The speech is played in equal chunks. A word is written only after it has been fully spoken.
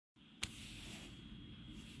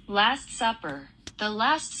Last Supper. The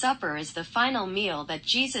Last Supper is the final meal that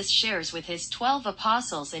Jesus shares with his 12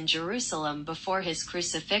 apostles in Jerusalem before his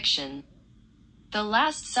crucifixion. The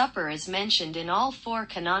Last Supper is mentioned in all 4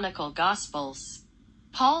 canonical Gospels.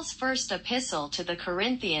 Paul's first epistle to the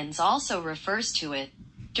Corinthians also refers to it.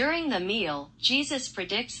 During the meal, Jesus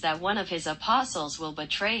predicts that one of his apostles will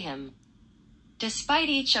betray him. Despite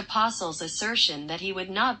each apostle's assertion that he would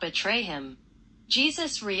not betray him,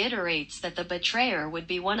 Jesus reiterates that the betrayer would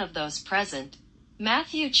be one of those present.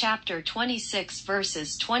 Matthew chapter 26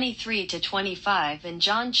 verses 23 to 25 and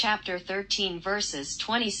John chapter 13 verses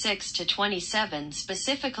 26 to 27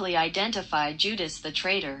 specifically identify Judas the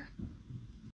traitor.